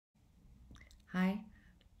Hi,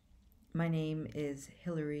 my name is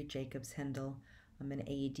Hillary Jacobs Hendel. I'm an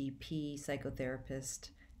ADP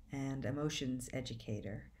psychotherapist and emotions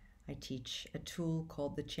educator. I teach a tool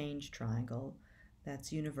called the Change Triangle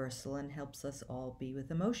that's universal and helps us all be with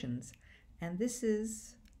emotions. And this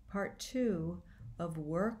is part 2 of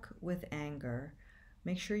Work with Anger.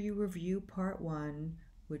 Make sure you review part 1,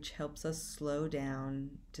 which helps us slow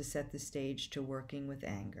down to set the stage to working with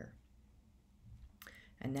anger.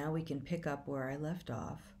 And now we can pick up where I left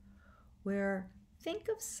off, where think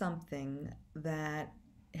of something that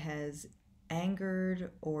has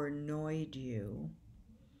angered or annoyed you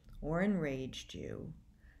or enraged you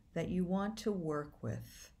that you want to work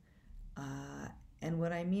with. And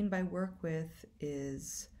what I mean by work with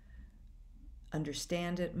is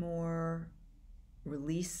understand it more,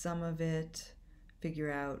 release some of it,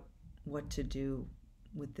 figure out what to do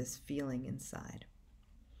with this feeling inside.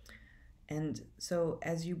 And so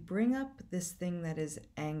as you bring up this thing that is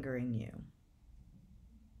angering you,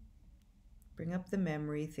 bring up the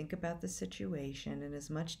memory, think about the situation in as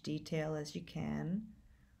much detail as you can.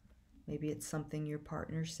 Maybe it's something your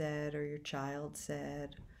partner said, or your child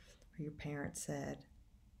said, or your parent said.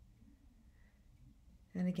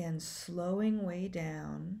 And again, slowing way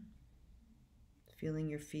down, feeling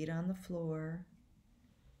your feet on the floor,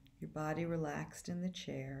 your body relaxed in the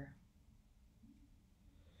chair.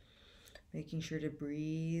 Making sure to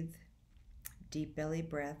breathe deep belly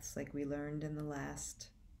breaths like we learned in the last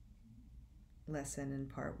lesson in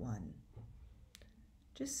part 1.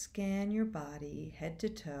 Just scan your body head to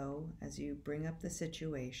toe as you bring up the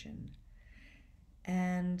situation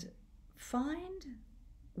and find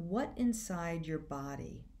what inside your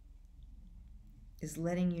body is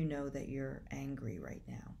letting you know that you're angry right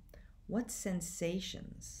now. What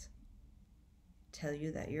sensations tell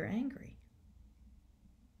you that you're angry?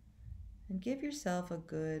 And give yourself a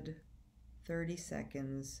good 30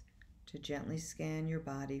 seconds to gently scan your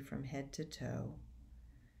body from head to toe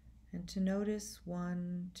and to notice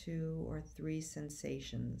 1, 2, or 3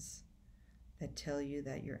 sensations that tell you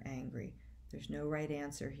that you're angry. There's no right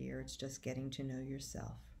answer here, it's just getting to know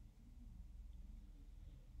yourself.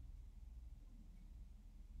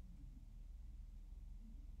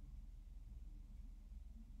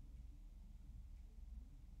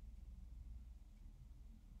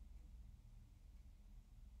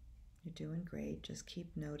 You're doing great, just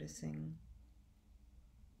keep noticing.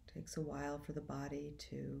 It takes a while for the body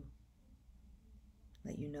to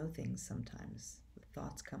let you know things sometimes. The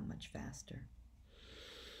thoughts come much faster.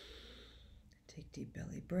 Take deep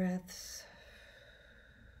belly breaths.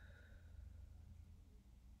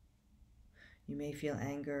 You may feel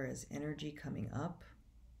anger as energy coming up.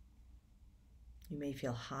 You may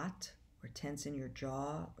feel hot or tense in your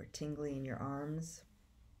jaw or tingly in your arms.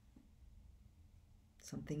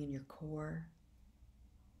 Something in your core.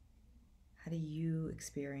 How do you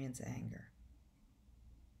experience anger?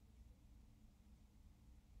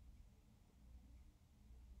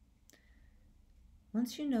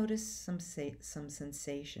 Once you notice some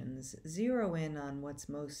sensations, zero in on what's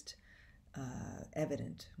most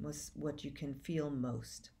evident, what you can feel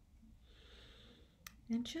most.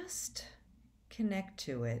 And just connect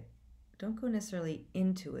to it. Don't go necessarily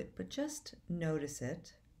into it, but just notice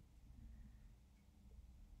it.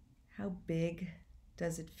 How big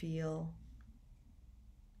does it feel?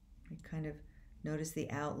 You kind of notice the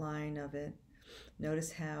outline of it.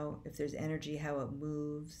 Notice how, if there's energy, how it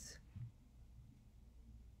moves.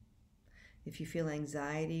 If you feel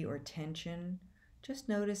anxiety or tension, just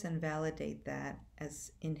notice and validate that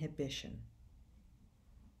as inhibition.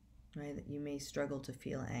 Right? That you may struggle to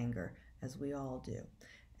feel anger, as we all do.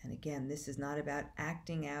 And again, this is not about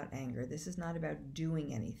acting out anger. This is not about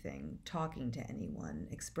doing anything, talking to anyone,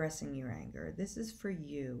 expressing your anger. This is for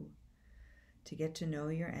you to get to know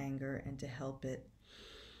your anger and to help it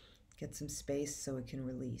get some space so it can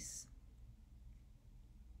release.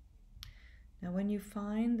 Now, when you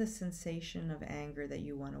find the sensation of anger that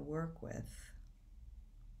you want to work with,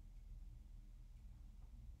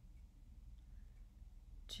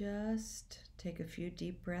 just take a few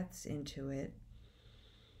deep breaths into it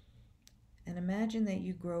and imagine that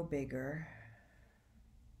you grow bigger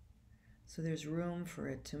so there's room for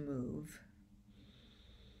it to move.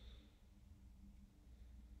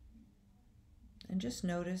 And just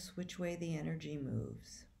notice which way the energy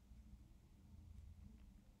moves.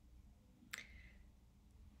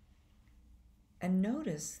 And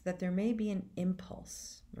notice that there may be an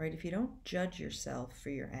impulse, right? If you don't judge yourself for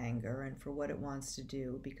your anger and for what it wants to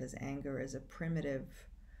do, because anger is a primitive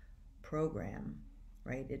program,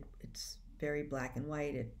 right? It's very black and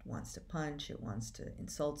white. It wants to punch, it wants to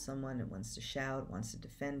insult someone, it wants to shout, it wants to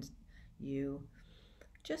defend you.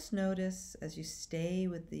 Just notice as you stay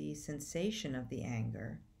with the sensation of the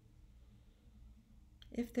anger,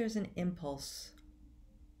 if there's an impulse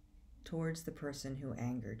towards the person who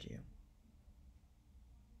angered you.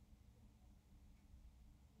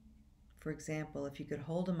 For example, if you could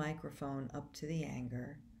hold a microphone up to the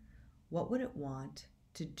anger, what would it want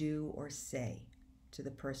to do or say to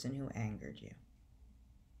the person who angered you?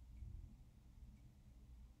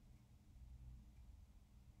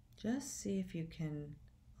 Just see if you can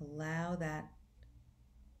allow that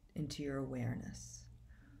into your awareness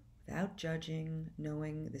without judging,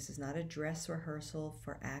 knowing this is not a dress rehearsal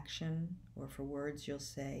for action or for words you'll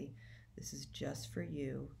say. This is just for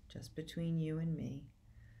you, just between you and me,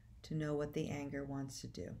 to know what the anger wants to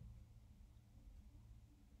do.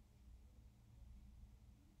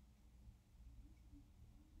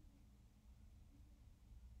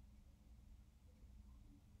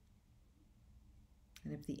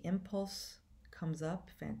 And if the impulse comes up,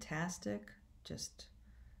 fantastic. Just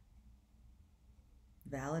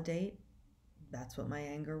validate, that's what my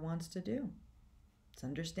anger wants to do. It's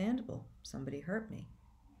understandable. Somebody hurt me.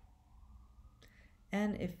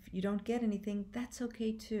 And if you don't get anything, that's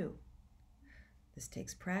okay too. This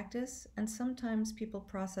takes practice, and sometimes people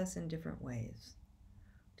process in different ways.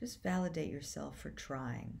 Just validate yourself for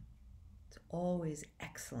trying. It's always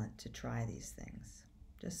excellent to try these things.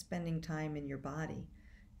 Just spending time in your body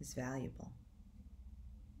is valuable.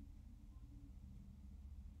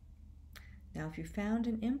 Now, if you found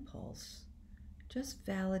an impulse, just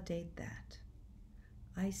validate that.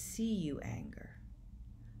 I see you, anger.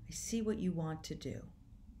 I see what you want to do.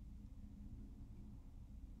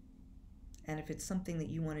 And if it's something that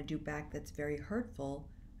you want to do back that's very hurtful,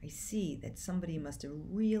 I see that somebody must have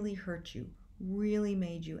really hurt you, really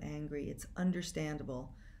made you angry. It's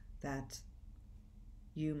understandable that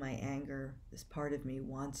you, my anger, this part of me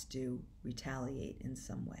wants to retaliate in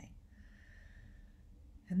some way.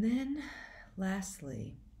 And then,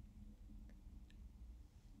 lastly,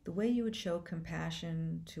 the way you would show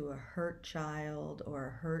compassion to a hurt child or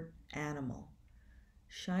a hurt animal,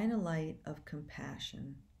 shine a light of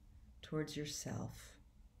compassion towards yourself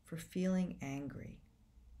for feeling angry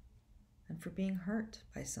and for being hurt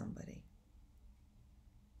by somebody.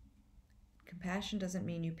 Compassion doesn't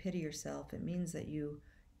mean you pity yourself. It means that you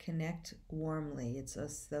connect warmly. It's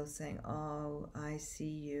as though saying, oh, I see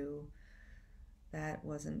you. That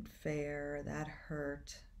wasn't fair. That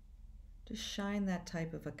hurt. Just shine that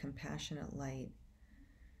type of a compassionate light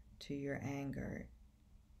to your anger,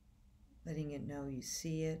 letting it know you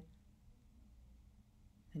see it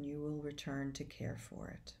and you will return to care for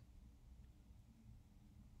it.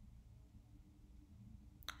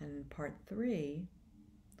 And in part 3,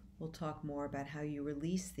 we'll talk more about how you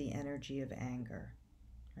release the energy of anger.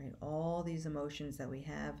 Right? All these emotions that we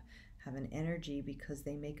have an energy because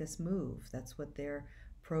they make us move. That's what they're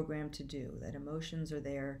programmed to do. That emotions are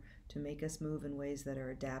there to make us move in ways that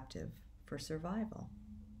are adaptive for survival.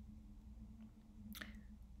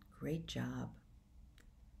 Great job.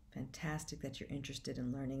 Fantastic that you're interested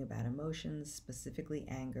in learning about emotions, specifically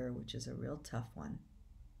anger, which is a real tough one.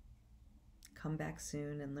 Come back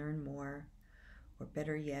soon and learn more. Or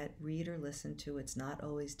better yet, read or listen to It's Not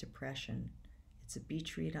Always Depression. It's a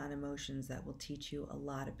beach read on emotions that will teach you a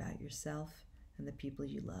lot about yourself and the people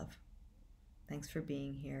you love. Thanks for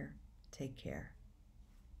being here. Take care.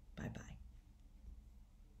 Bye-bye.